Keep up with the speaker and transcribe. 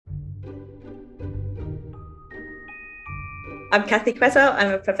I'm Kathy Creswell.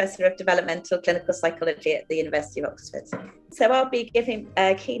 I'm a Professor of Developmental Clinical Psychology at the University of Oxford. So I'll be giving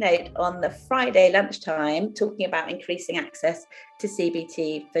a keynote on the Friday lunchtime, talking about increasing access to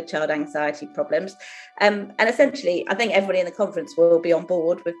CBT for child anxiety problems. And essentially, I think everybody in the conference will be on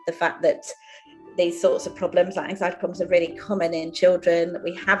board with the fact that these sorts of problems, like anxiety problems, are really common in children.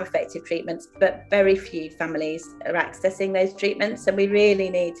 We have effective treatments, but very few families are accessing those treatments. And we really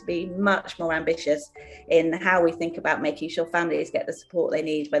need to be much more ambitious in how we think about making sure families get the support they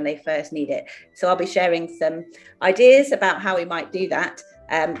need when they first need it. So I'll be sharing some ideas about how we might do that.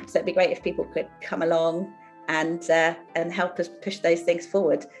 So it'd be great if people could come along and help us push those things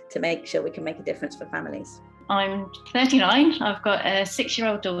forward to make sure we can make a difference for families. I'm 39. I've got a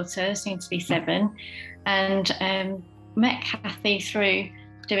 6-year-old daughter, soon to be 7, and met Kathy through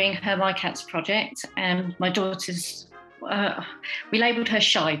doing her My Cats project. My daughter's, we labelled her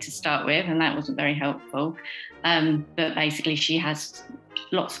shy to start with, and that wasn't very helpful. But basically, she has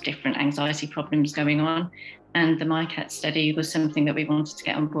lots of different anxiety problems going on, and the My Cats study was something that we wanted to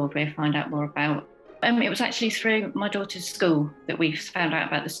get on board with, find out more about. It was actually through my daughter's school that we found out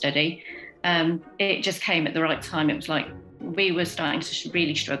about the study. It just came at the right time. It was like we were starting to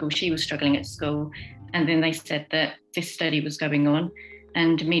really struggle. She was struggling at school. And then they said that this study was going on.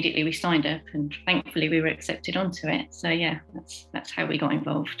 And immediately we signed up, and thankfully we were accepted onto it. So yeah, that's how we got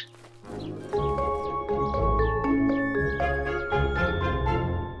involved.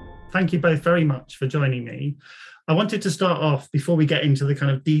 Thank you both very much for joining me. I wanted to start off, before we get into the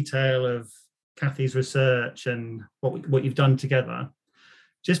kind of detail of Kathy's research and what you've done together,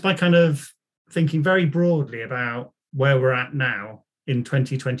 just by kind of thinking very broadly about where we're at now in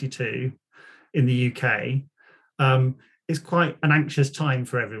 2022 in the UK. It's quite an anxious time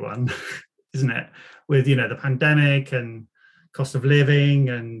for everyone, isn't it? With, the pandemic and cost of living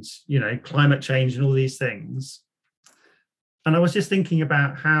and, climate change and all these things. And I was just thinking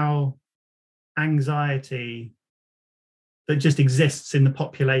about how anxiety that just exists in the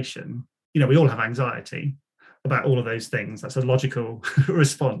population, we all have anxiety about all of those things. That's a logical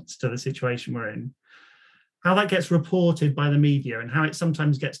response to the situation we're in. How that gets reported by the media and how it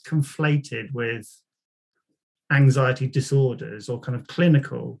sometimes gets conflated with anxiety disorders or kind of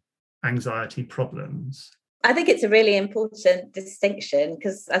clinical anxiety problems. I think it's a really important distinction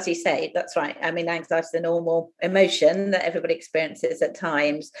because, as you say, that's right. I mean, anxiety is a normal emotion that everybody experiences at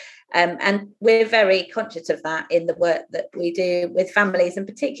times. And we're very conscious of that in the work that we do with families, and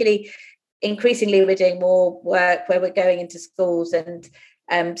particularly increasingly, we're doing more work where we're going into schools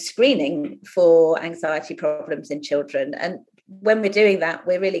and screening for anxiety problems in children. And when we're doing that,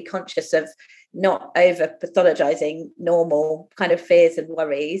 we're really conscious of not over pathologizing normal kind of fears and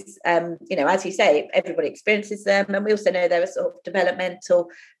worries. As you say, everybody experiences them. And we also know there are sort of developmental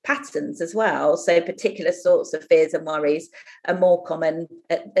patterns as well. So particular sorts of fears and worries are more common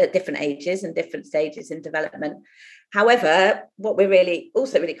at different ages and different stages in development. However, what we're really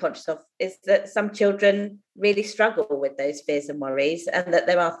conscious of is that some children really struggle with those fears and worries, and that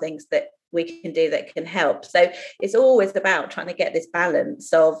there are things that we can do that can help. So it's always about trying to get this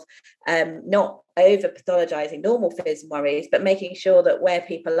balance of not over pathologizing normal fears and worries, but making sure that where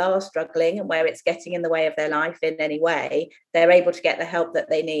people are struggling and where it's getting in the way of their life in any way, they're able to get the help that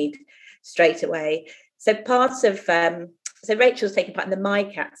they need straight away. So parts of So Rachel's taking part in the My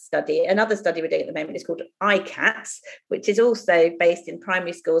Cats study. Another study we're doing at the moment is called iCats, which is also based in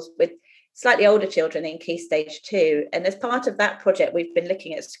primary schools with slightly older children in Key Stage 2. And as part of that project, we've been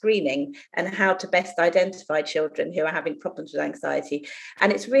looking at screening and how to best identify children who are having problems with anxiety.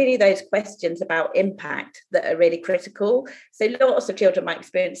 And it's really those questions about impact that are really critical. So lots of children might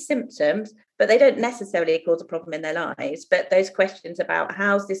experience symptoms, but they don't necessarily cause a problem in their lives. But those questions about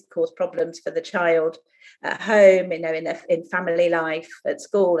how's this cause problems for the child at home, in family life, at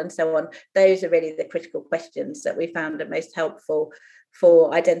school, and so on, those are really the critical questions that we found are most helpful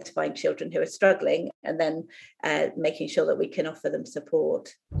for identifying children who are struggling and then making sure that we can offer them support.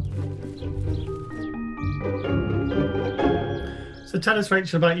 So tell us,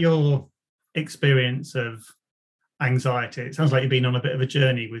 Rachel, about your experience of anxiety. It sounds like you've been on a bit of a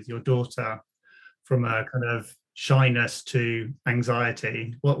journey with your daughter from a kind of shyness to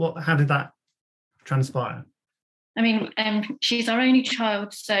anxiety. How did that transpire? I mean, she's our only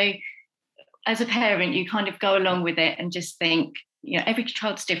child, so as a parent, you kind of go along with it and just think, every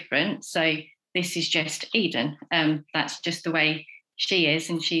child's different. So this is just Eden. That's just the way she is,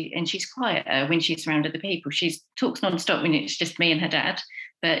 and she's quieter when she's around other people. She talks non-stop when it's just me and her dad.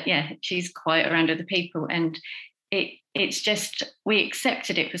 But yeah, she's quiet around other people, and it's just we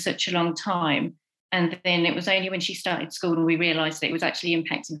accepted it for such a long time. And then it was only when she started school and we realised that it was actually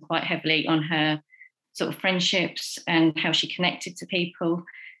impacting quite heavily on her sort of friendships and how she connected to people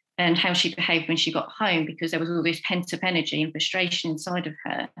and how she behaved when she got home, because there was all this pent-up energy and frustration inside of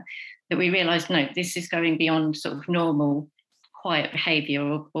her that we realised, no, this is going beyond sort of normal quiet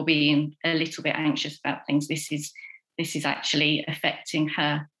behaviour or being a little bit anxious about things. This is actually affecting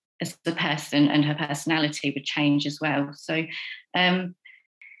her as a person, and her personality would change as well. So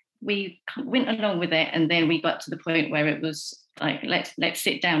we went along with it, and then we got to the point where it was like, let's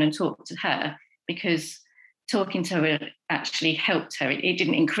sit down and talk to her, because talking to her actually helped her. It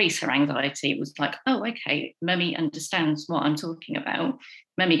didn't increase her anxiety. It was like, oh, okay, Mummy understands what I'm talking about.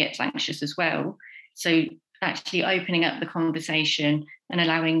 Mummy gets anxious as well. So actually opening up the conversation and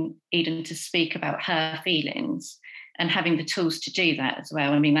allowing Eden to speak about her feelings and having the tools to do that as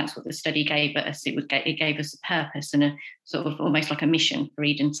well. I mean, that's what the study gave us. It gave us a purpose and a sort of almost like a mission for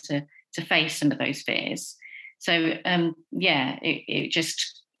Eden to face some of those fears. So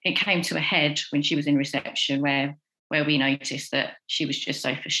it came to a head when she was in reception, where we noticed that she was just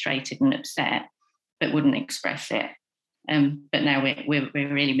so frustrated and upset, but wouldn't express it. But now we're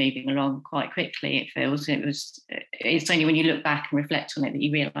really moving along quite quickly. It feels it's only when you look back and reflect on it that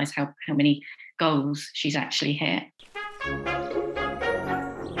you realise how many goals she's actually hit.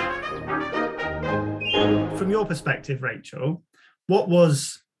 From your perspective, Rachel, what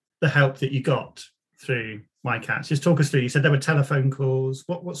was the help that you got through My Cats? Just talk us through. You said there were telephone calls.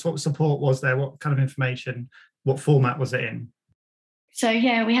 What sort of support was there? What kind of information? What format was it in? So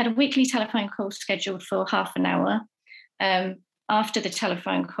we had a weekly telephone call scheduled for half an hour. After the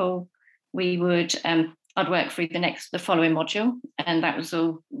telephone call, we would I'd work through the following module, and that was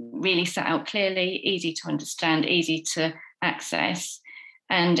all really set out clearly, easy to understand, easy to access.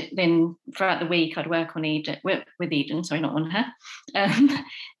 And then throughout the week, I'd work on Eden, with Eden, sorry, not on her,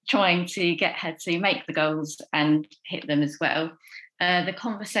 trying to get her to make the goals and hit them as well. The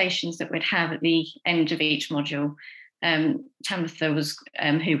conversations that we'd have at the end of each module, Tamitha was,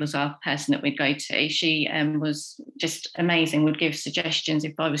 who was our person that we'd go to, she was just amazing, would give suggestions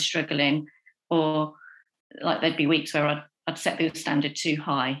if I was struggling, or like there'd be weeks where I'd set the standard too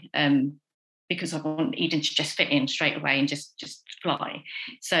high because I want Eden to just fit in straight away and just fly.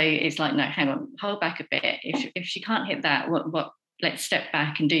 So it's like, no, hang on, hold back a bit. If she can't hit that, what? Let's step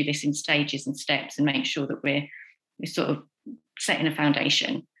back and do this in stages and steps and make sure that we're sort of setting a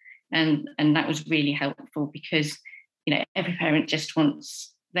foundation. And that was really helpful, because every parent just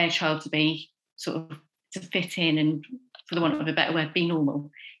wants their child to be sort of to fit in, and for the want of a better word, be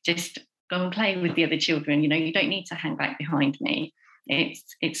normal. Just go and play with the other children. You don't need to hang back behind me.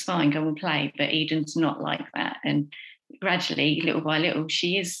 It's fine, go and play. But Eden's not like that. And gradually, little by little,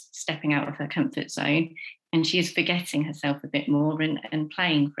 she is stepping out of her comfort zone, and she is forgetting herself a bit more and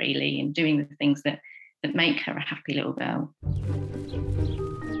playing freely and doing the things that make her a happy little girl.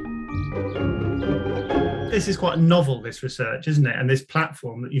 This is quite novel, this research, isn't it? And this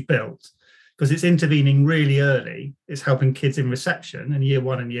platform that you've built, because it's intervening really early. It's helping kids in reception in year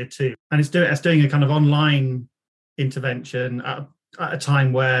 1 and year 2. And it's doing a kind of online intervention at a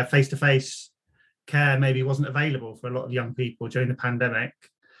time where face-to-face care maybe wasn't available for a lot of young people during the pandemic.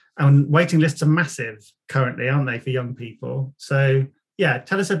 And waiting lists are massive currently, aren't they, for young people? So,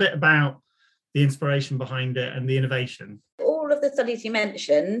 tell us a bit about the inspiration behind it and the innovation. All of the studies you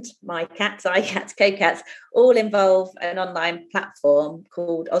mentioned, My Cats, iCats, Co-Cats, all involve an online platform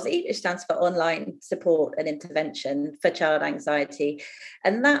called OSI, which stands for Online Support and Intervention for Child Anxiety.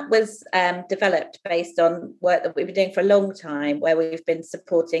 And that was developed based on work that we've been doing for a long time, where we've been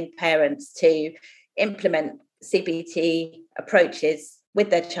supporting parents to implement CBT approaches with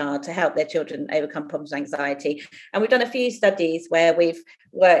their child to help their children overcome problems with anxiety. And we've done a few studies where we've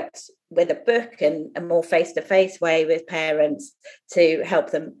worked with a book and a more face-to-face way with parents to help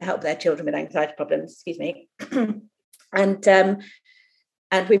their children with anxiety problems,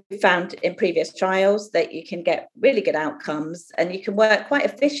 and we've found in previous trials that you can get really good outcomes, and you can work quite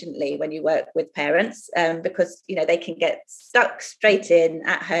efficiently when you work with parents, because they can get stuck straight in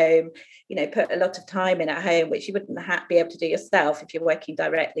at home, put a lot of time in at home, which you wouldn't be able to do yourself if you're working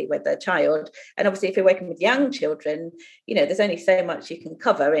directly with a child. And obviously, if you're working with young children, there's only so much you can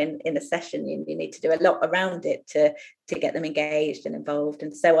cover in a session. You need to do a lot around it to get them engaged and involved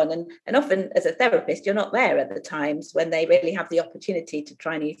and so on. And often as a therapist, you're not there at the times when they really have the opportunity to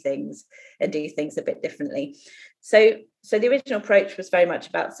try new things and do things a bit differently. So the original approach was very much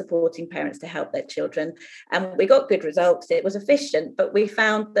about supporting parents to help their children. And we got good results. It was efficient, but we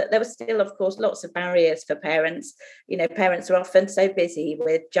found that there was still, of course, lots of barriers for parents. Parents are often so busy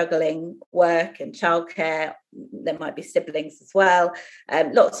with juggling work and childcare. There might be siblings as well,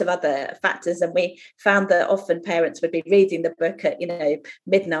 lots of other factors. And we found that often parents would be reading the book at,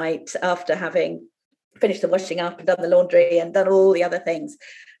 midnight after having finished the washing up and done the laundry and done all the other things.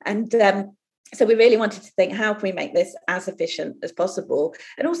 And so we really wanted to think, how can we make this as efficient as possible?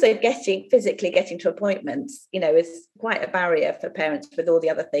 And also physically getting to appointments, is quite a barrier for parents with all the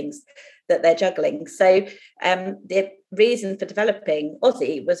other things that they're juggling. So the reason for developing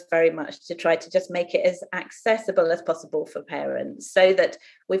Aussie was very much to try to just make it as accessible as possible for parents, so that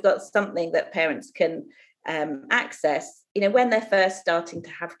we've got something that parents can access, when they're first starting to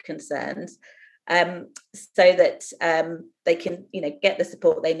have concerns. So that they can, get the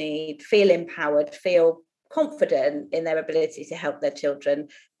support they need, feel empowered, feel confident in their ability to help their children,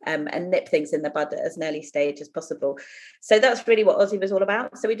 and nip things in the bud at as an early stage as possible. So that's really what Aussie was all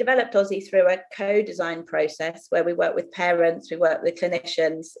about. So we developed Aussie through a co-design process where we work with parents, we work with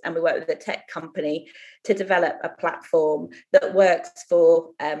clinicians, and we work with a tech company to develop a platform that works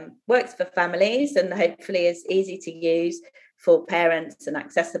for families and hopefully is easy to use for parents and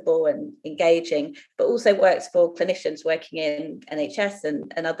accessible and engaging, but also works for clinicians working in NHS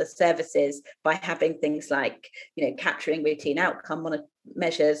and other services by having things like, capturing routine outcome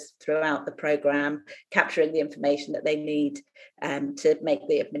measures throughout the programme, capturing the information that they need to make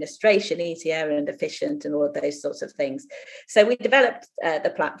the administration easier and efficient and all of those sorts of things. So we developed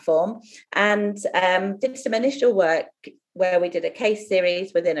the platform and did some initial work where we did a case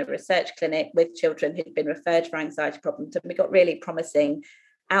series within a research clinic with children who'd been referred for anxiety problems, and we got really promising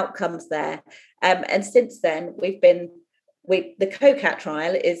outcomes there. And since then, the COCAT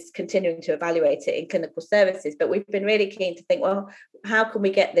trial is continuing to evaluate it in clinical services, but we've been really keen to think, well, how can we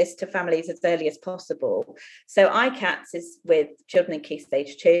get this to families as early as possible? So ICATS is with children in Key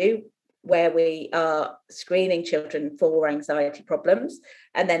Stage 2, where we are screening children for anxiety problems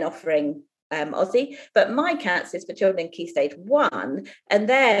and then offering Aussie, but MyCats is for children in Key Stage 1, and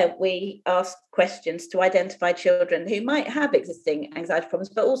there we ask questions to identify children who might have existing anxiety problems,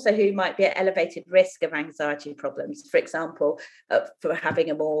 but also who might be at elevated risk of anxiety problems, for example, for having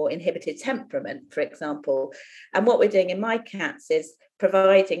a more inhibited temperament, for example. And what we're doing in MyCats is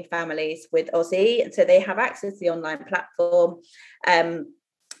providing families with Aussie, and so they have access to the online platform, and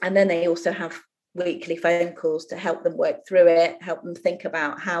then they also have weekly phone calls to help them work through it, help them think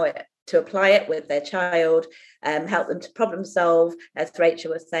about to apply it with their child, help them to problem solve, as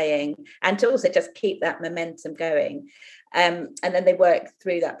Rachel was saying, and to also just keep that momentum going. And then they work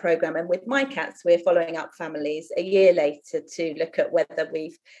through that programme. And with MyCats, we're following up families a year later to look at whether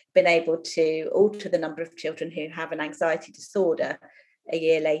we've been able to alter the number of children who have an anxiety disorder a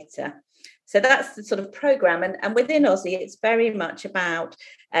year later. So that's the sort of programme. And within Aussie, it's very much about,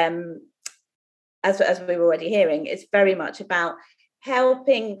 as we were already hearing, it's very much about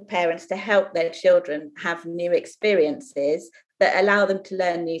helping parents to help their children have new experiences that allow them to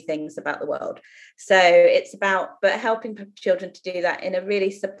learn new things about the world. So it's about helping children to do that in a really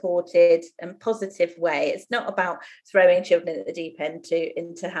supported and positive way. It's not about throwing children at the deep end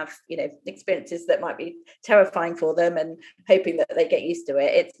to have experiences that might be terrifying for them and hoping that they get used to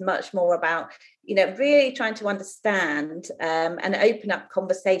it. It's much more about really trying to understand and open up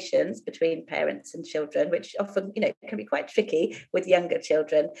conversations between parents and children, which often can be quite tricky with younger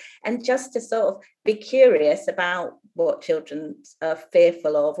children, and just to sort of be curious about what children are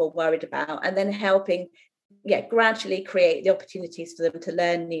fearful of or worried about, and then helping gradually create the opportunities for them to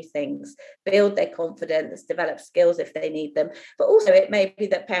learn new things, build their confidence, develop skills if they need them. But also it may be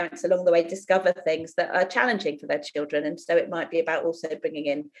that parents along the way discover things that are challenging for their children, and so it might be about also bringing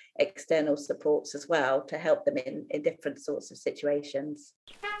in external supports as well to help them in different sorts of situations.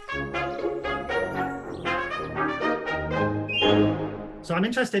 So I'm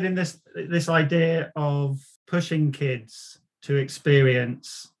interested in this idea of pushing kids to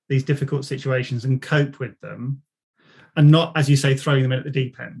experience these difficult situations and cope with them, and not, as you say, throwing them in at the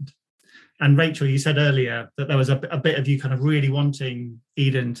deep end. And Rachel, you said earlier that there was a bit of you kind of really wanting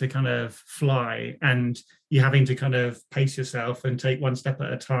Eden to kind of fly, and you having to kind of pace yourself and take one step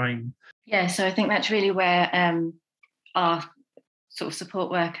at a time. Yeah, so I think that's really where our sort of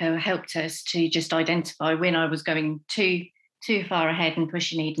support worker helped us to just identify when I was going too far ahead and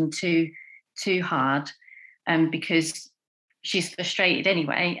pushing Eden too hard, because she's frustrated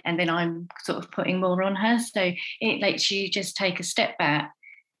anyway, and then I'm sort of putting more on her. So it lets you just take a step back.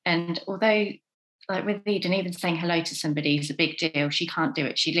 And although, like with Eden, even saying hello to somebody is a big deal, she can't do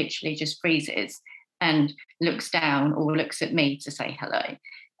it. She literally just freezes and looks down or looks at me to say hello.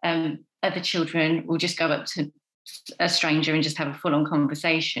 Other children will just go up to a stranger and just have a full-on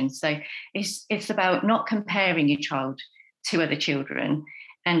conversation. So it's about not comparing your child to other children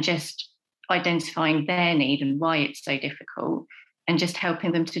and just identifying their need and why it's so difficult, and just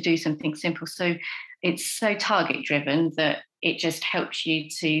helping them to do something simple. So it's so target driven that it just helps you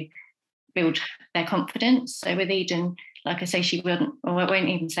to build their confidence. So with Eden, like I say, she wouldn't, or I won't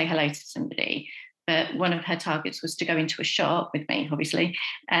even say hello to somebody. But one of her targets was to go into a shop with me, obviously,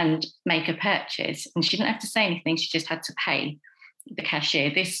 and make a purchase. And she didn't have to say anything. She just had to pay the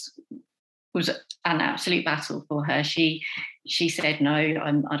cashier. This was an absolute battle for her. She said, no,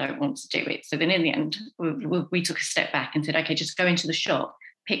 I don't want to do it. So then in the end, we took a step back and said, okay, just go into the shop,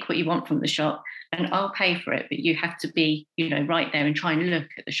 pick what you want from the shop, and I'll pay for it. But you have to be, right there and try and look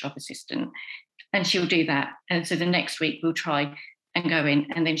at the shop assistant. And she'll do that. And so the next week we'll try and go in,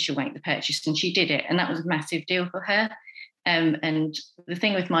 and then she'll make the purchase. And she did it. And that was a massive deal for her. And the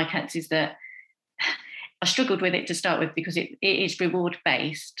thing with My Cats is that I struggled with it to start with because it is reward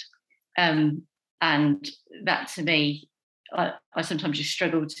based. And that to me, I sometimes just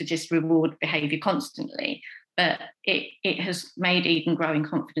struggle to just reward behaviour constantly. But it has made Eden grow in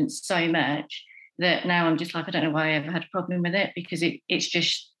confidence so much that now I'm just like, I don't know why I ever had a problem with it, because it's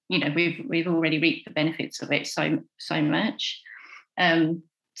just, we've already reaped the benefits of it so much.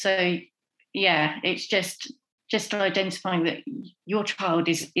 So yeah, it's just identifying that your child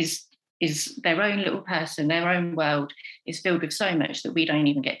is their own little person, their own world is filled with so much that we don't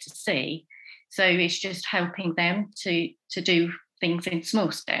even get to see. So it's just helping them to do things in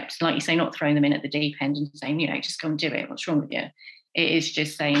small steps, like you say, not throwing them in at the deep end and saying, just go and do it. What's wrong with you? It is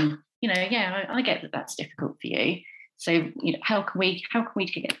just saying, yeah, I get that that's difficult for you. So how can we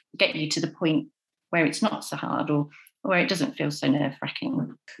get you to the point where it's not so hard, or where it doesn't feel so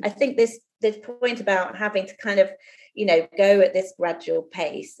nerve-wracking? I think this point about having to kind of, go at this gradual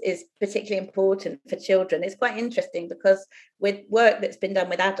pace is particularly important for children. It's quite interesting because with work that's been done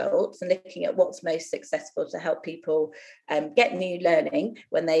with adults and looking at what's most successful to help people get new learning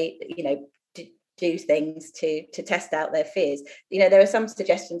when they, do things to test out their fears, there are some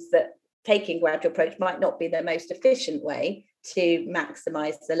suggestions that taking gradual approach might not be the most efficient way to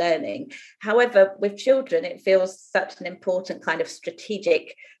maximize the learning. However, with children, it feels such an important kind of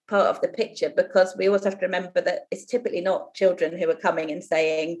strategic part of the picture, because we always have to remember that it's typically not children who are coming and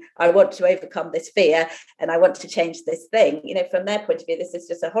saying, I want to overcome this fear and I want to change this thing. From their point of view, this is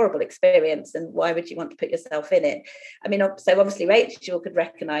just a horrible experience, and why would you want to put yourself in it? I mean, so obviously Rachel could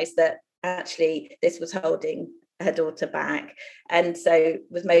recognize that actually this was holding her daughter back, and so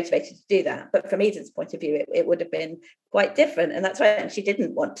was motivated to do that. But from Eden's point of view, it would have been quite different, and that's right, and she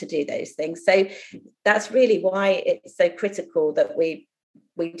didn't want to do those things. So that's really why it's so critical that we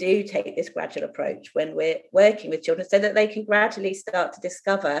do take this gradual approach when we're working with children, so that they can gradually start to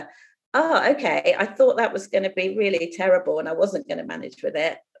discover, okay, I thought that was going to be really terrible and I wasn't going to manage with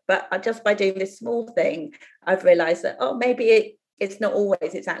it, but just by doing this small thing, I've realized that maybe it's not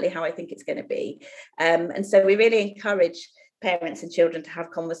always exactly how I think it's going to be. And so we really encourage parents and children to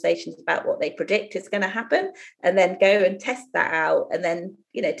have conversations about what they predict is going to happen, and then go and test that out, and then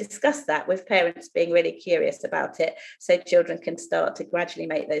discuss that with parents being really curious about it, so children can start to gradually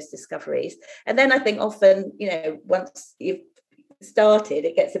make those discoveries. And then I think often once you've started,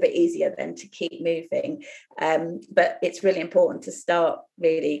 it gets a bit easier then to keep moving, but it's really important to start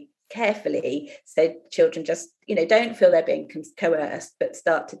really carefully, so children just don't feel they're being coerced, but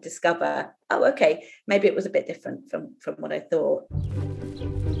start to discover, okay, maybe it was a bit different from what I thought.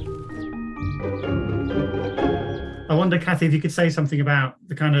 I wonder, Kathy, if you could say something about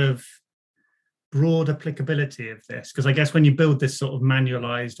the kind of broad applicability of this, because I guess when you build this sort of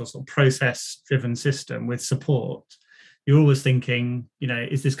manualized or sort of process driven system with support, you're always thinking,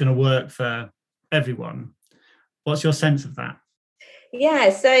 is this going to work for everyone? What's your sense of that? Yeah,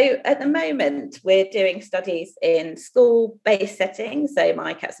 so at the moment, we're doing studies in school-based settings, so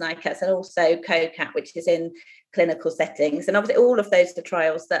My Cats and iCats, and also CoCat, which is in clinical settings. And obviously, all of those are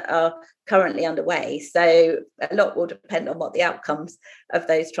trials that are currently underway. So a lot will depend on what the outcomes of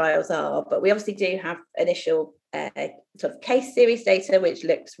those trials are. But we obviously do have initial sort of case series data, which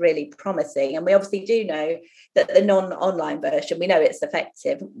looks really promising. And we obviously do know that the non-online version, we know it's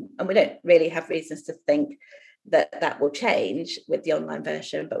effective, and we don't really have reasons to think that will change with the online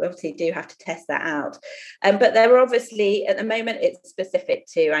version, but we obviously do have to test that out. But there are obviously, at the moment, it's specific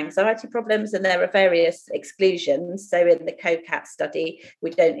to anxiety problems, and there are various exclusions. So in the CoCat study,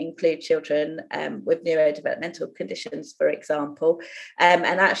 we don't include children with neurodevelopmental conditions, for example. And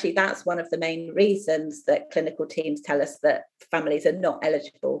actually, that's one of the main reasons that clinical teams tell us that families are not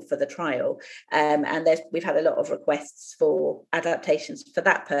eligible for the trial. And we've had a lot of requests for adaptations for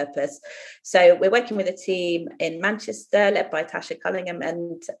that purpose. So we're working with a team in Manchester, led by Tasha Cullingham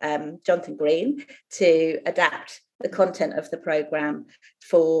and Jonathan Green, to adapt the content of the programme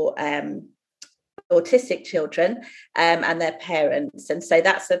for autistic children and their parents. And so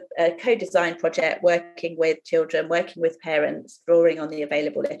that's a co-design project, working with children, working with parents, drawing on the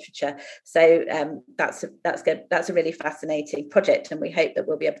available literature. So that's good. That's a really fascinating project, and we hope that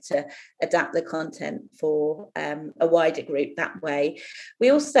we'll be able to adapt the content for a wider group that way. We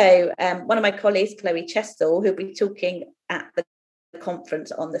also, one of my colleagues, Chloe Chestall, who'll be talking at the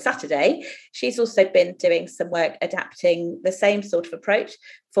conference on the Saturday, she's also been doing some work adapting the same sort of approach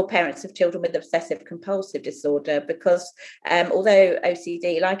for parents of children with obsessive compulsive disorder, because although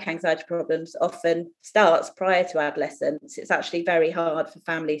OCD, like anxiety problems, often starts prior to adolescence, it's actually very hard for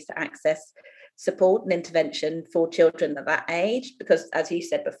families to access support and intervention for children at that age, because, as you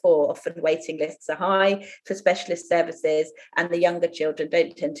said before, often waiting lists are high for specialist services, and the younger children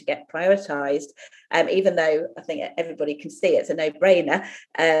don't tend to get prioritised, even though I think everybody can see it's a no-brainer,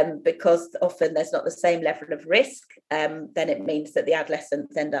 because often there's not the same level of risk. Then it means that the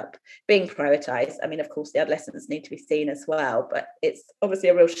adolescents end up being prioritised. I mean, of course, the adolescents need to be seen as well, but it's obviously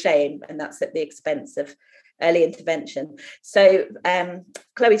a real shame, and that's at the expense of early intervention. So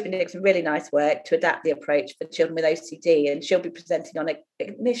Chloe's been doing some really nice work to adapt the approach for children with OCD, and she'll be presenting on an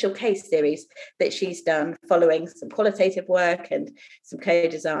initial case series that she's done following some qualitative work and some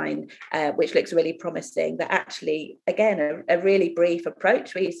co-design, which looks really promising. That actually, again, a really brief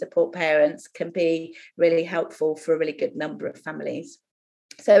approach where you support parents can be really helpful for a really good number of families.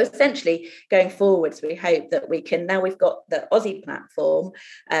 So essentially, going forwards, we hope that we can, now we've got the Aussie platform,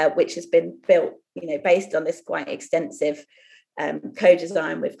 which has been built, based on this quite extensive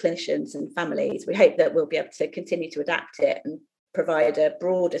co-design with clinicians and families. We hope that we'll be able to continue to adapt it and provide a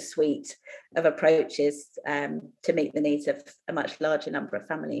broader suite of approaches to meet the needs of a much larger number of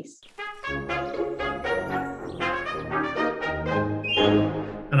families.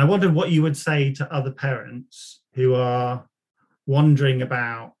 And I wondered what you would say to other parents who are wondering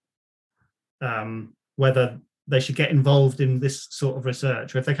about whether they should get involved in this sort of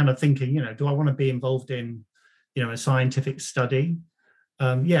research, or if they're kind of thinking, do I want to be involved in, a scientific study?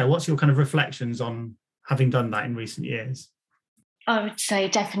 What's your kind of reflections on having done that in recent years? I would say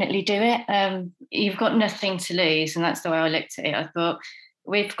definitely do it. You've got nothing to lose, and that's the way I looked at it. I thought,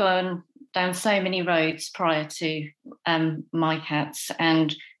 we've gone down so many roads prior to MyCats,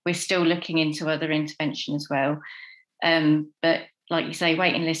 and we're still looking into other intervention as well. But like you say,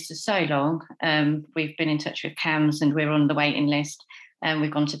 waiting lists are so long. We've been in touch with CAMHS and we're on the waiting list.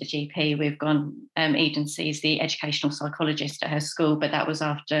 We've gone to the GP. We've gone, Eden sees the educational psychologist at her school, but that was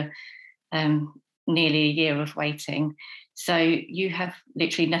after nearly a year of waiting. So you have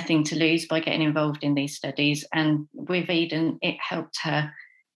literally nothing to lose by getting involved in these studies. And with Eden, it helped her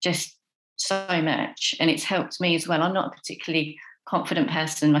just so much. And it's helped me as well. I'm not a particularly confident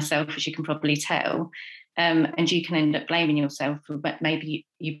person myself, as you can probably tell. And you can end up blaming yourself for, but maybe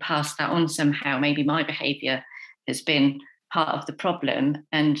you pass that on somehow. Maybe my behaviour has been part of the problem,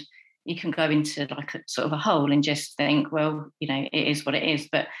 and you can go into like a sort of a hole and just think, well, it is what it is.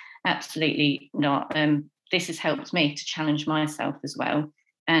 But absolutely not. This has helped me to challenge myself as well,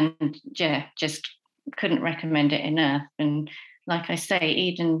 and just couldn't recommend it enough. And like I say,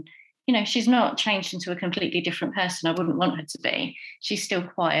 Eden, she's not changed into a completely different person. I wouldn't want her to be. She's still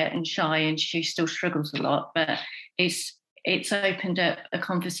quiet and shy, and she still struggles a lot, but it's opened up a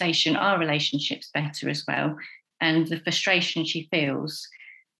conversation. Our relationship's better as well. And the frustration she feels,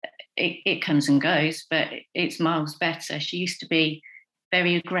 it comes and goes, but it's miles better. She used to be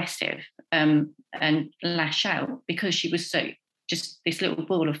very aggressive and lash out because she was so just this little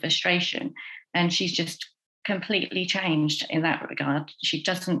ball of frustration. And she's just completely changed in that regard. She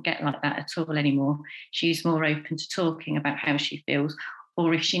doesn't get like that at all anymore. She's more open to talking about how she feels,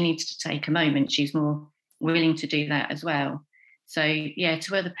 or if she needs to take a moment, she's more willing to do that as well. So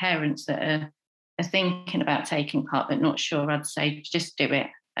to other parents that are thinking about taking part but not sure, I'd say just do it.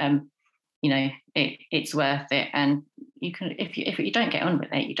 It's worth it, and you can, if you don't get on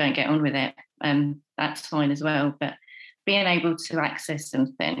with it, you don't get on with it. That's fine as well. But being able to access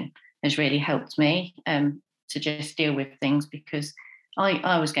something has really helped me to just deal with things, because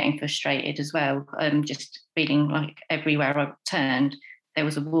I was getting frustrated as well, just feeling like everywhere I turned there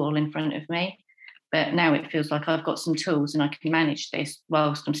was a wall in front of me. But now it feels like I've got some tools and I can manage this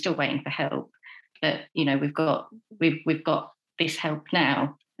whilst I'm still waiting for help. But we've got this help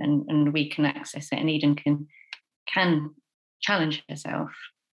now, and we can access it, and Eden can challenge herself.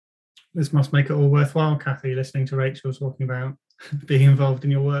 This must make it all worthwhile, Kathy, listening to Rachel talking about being involved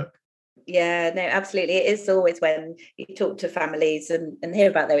in your work. Yeah, no, absolutely. It is always when you talk to families and hear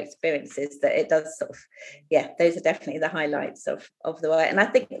about their experiences that it does sort of, yeah, those are definitely the highlights of the work. And I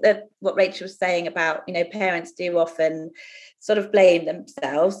think that what Rachel was saying about, parents do often sort of blame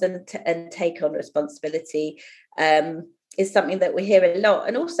themselves and take on responsibility is something that we hear a lot.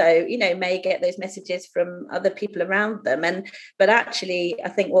 And also, may get those messages from other people around them. But actually, I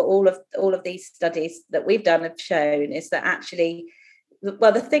think what all of these studies that we've done have shown is that actually,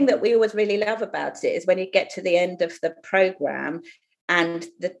 well, the thing that we always really love about it is when you get to the end of the program and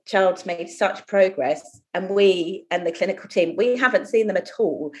the child's made such progress, and we and the clinical team, we haven't seen them at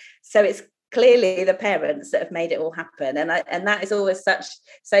all. So it's clearly the parents that have made it all happen, and that is always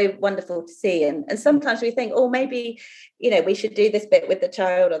so wonderful to see. And sometimes we think, oh, maybe we should do this bit with the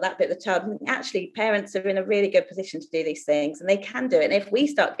child or that bit with the child. And actually, parents are in a really good position to do these things, and they can do it. And if we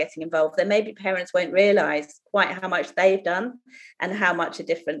start getting involved, then maybe parents won't realise quite how much they've done and how much a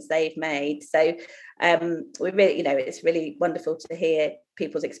difference they've made. So we really, it's really wonderful to hear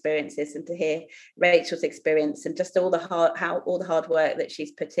people's experiences and to hear Rachel's experience, and just all the hard work that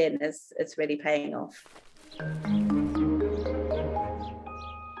she's put in is really paying off.